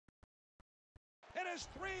is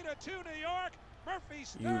 3-2 New York.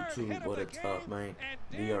 Murphy's YouTube, what it's up, man?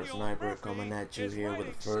 DR Sniper coming at you here with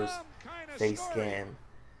the first face scan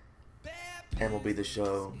MLB The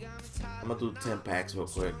Show. I'm gonna do 10 packs real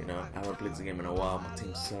quick, you know. I haven't played the game in a while. My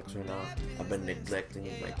team sucks right now. I've been neglecting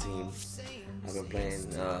my team. I've been playing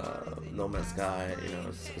No Man's Sky, you know,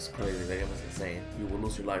 it's crazy. That game is insane. You will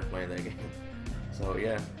lose your life playing that game. So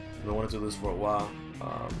yeah, I've been wanting to do this for a while.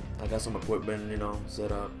 I got some equipment, you know,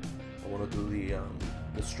 set up. I want to do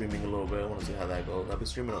the streaming a little bit. I want to see how that goes. I've been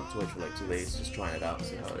streaming on Twitch for like 2 days, just trying it out,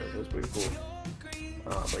 see how it is. It was pretty cool.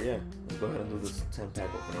 But yeah, let's go ahead and do this 10-pack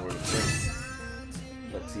opener really quick.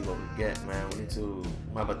 Let's see what we get, man. We need to.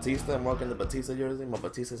 My Batista, I'm rocking the Batista jersey. My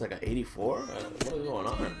Batista is like an 84. What is going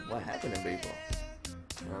on? What happened in baseball?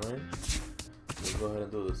 You know what I mean? Let's go ahead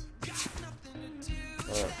and do this.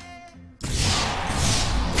 Alright.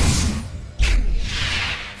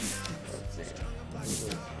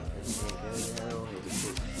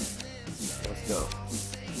 Let's go.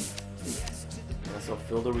 Yeah, so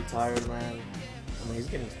Fielder retired, man. I mean, he's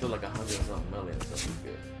getting still like 100-something million, so he's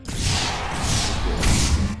good.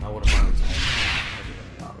 I wouldn't mind retiring.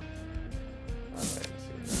 Alright,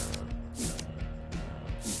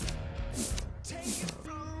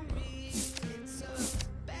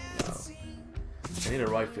 let's see. I need a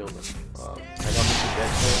right fielder. I got Mr.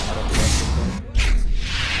 Dexter. I don't do that.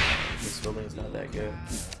 This fielding is not that good.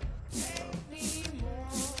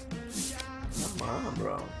 Come on,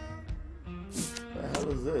 bro. What the hell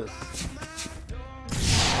is this?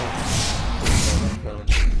 No.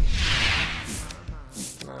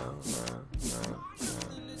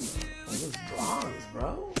 This is bronze, bro.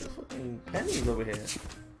 There's fucking pennies over here.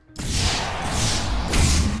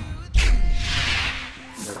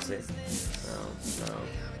 Let's see. No.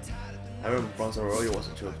 I remember Bronson Arroyo was a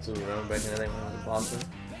trip too. Remember back in the day when I was in Boston?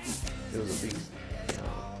 It was a beast.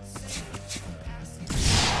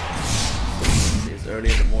 It's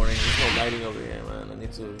early in the morning. There's no lighting over here, man. I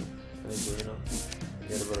need to, you know,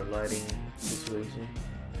 get a better lighting situation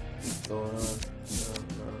going on.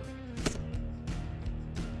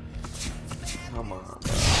 Come on, bro.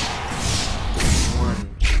 I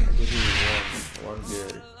just need one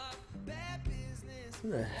good. Who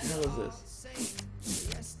the hell is this?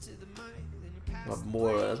 My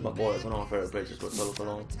boy, that's my boy. It's one of my favorite pictures with Solo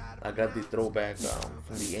Colon. I got the throwback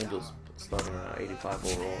from the Angels starting around 85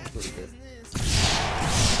 overall. Pretty good.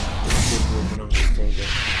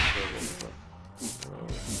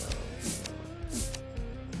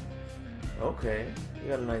 Okay, we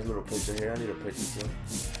got a nice little picture here. I need a picture too.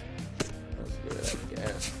 That's good, I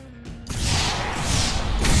guess.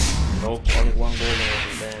 Nope, only one goal in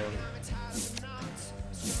every damn.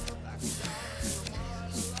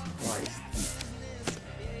 Christ.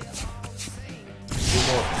 Two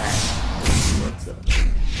more packs. What's up?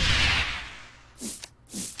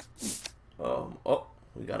 Oh,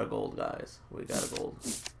 we got a gold, guys. We got a gold.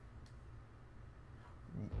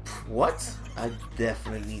 What? I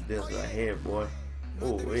definitely need this right here, boy.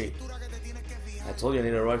 Oh, wait. I told you I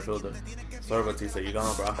need a right fielder. Sorry, Batista, you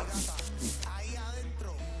gone, bro.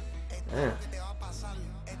 Man.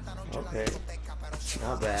 Okay.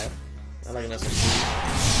 Not bad. I like that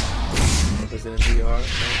some representing DR.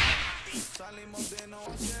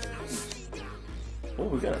 Oh,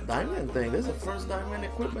 we got a diamond thing. This is the first diamond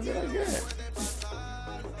equipment that I get.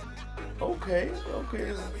 Okay,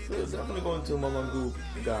 this is definitely going to Mamangu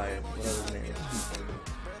guy, whatever his name is.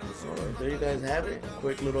 Alright, there you guys have it.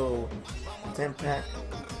 Quick little 10-pack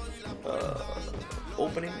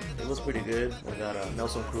opening. It was pretty good. I got a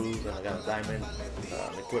Nelson Cruz and I got a diamond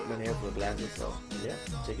equipment here for the glasses. So yeah,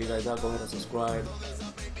 check you guys out. Go ahead and subscribe,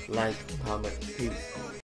 like, comment, peace.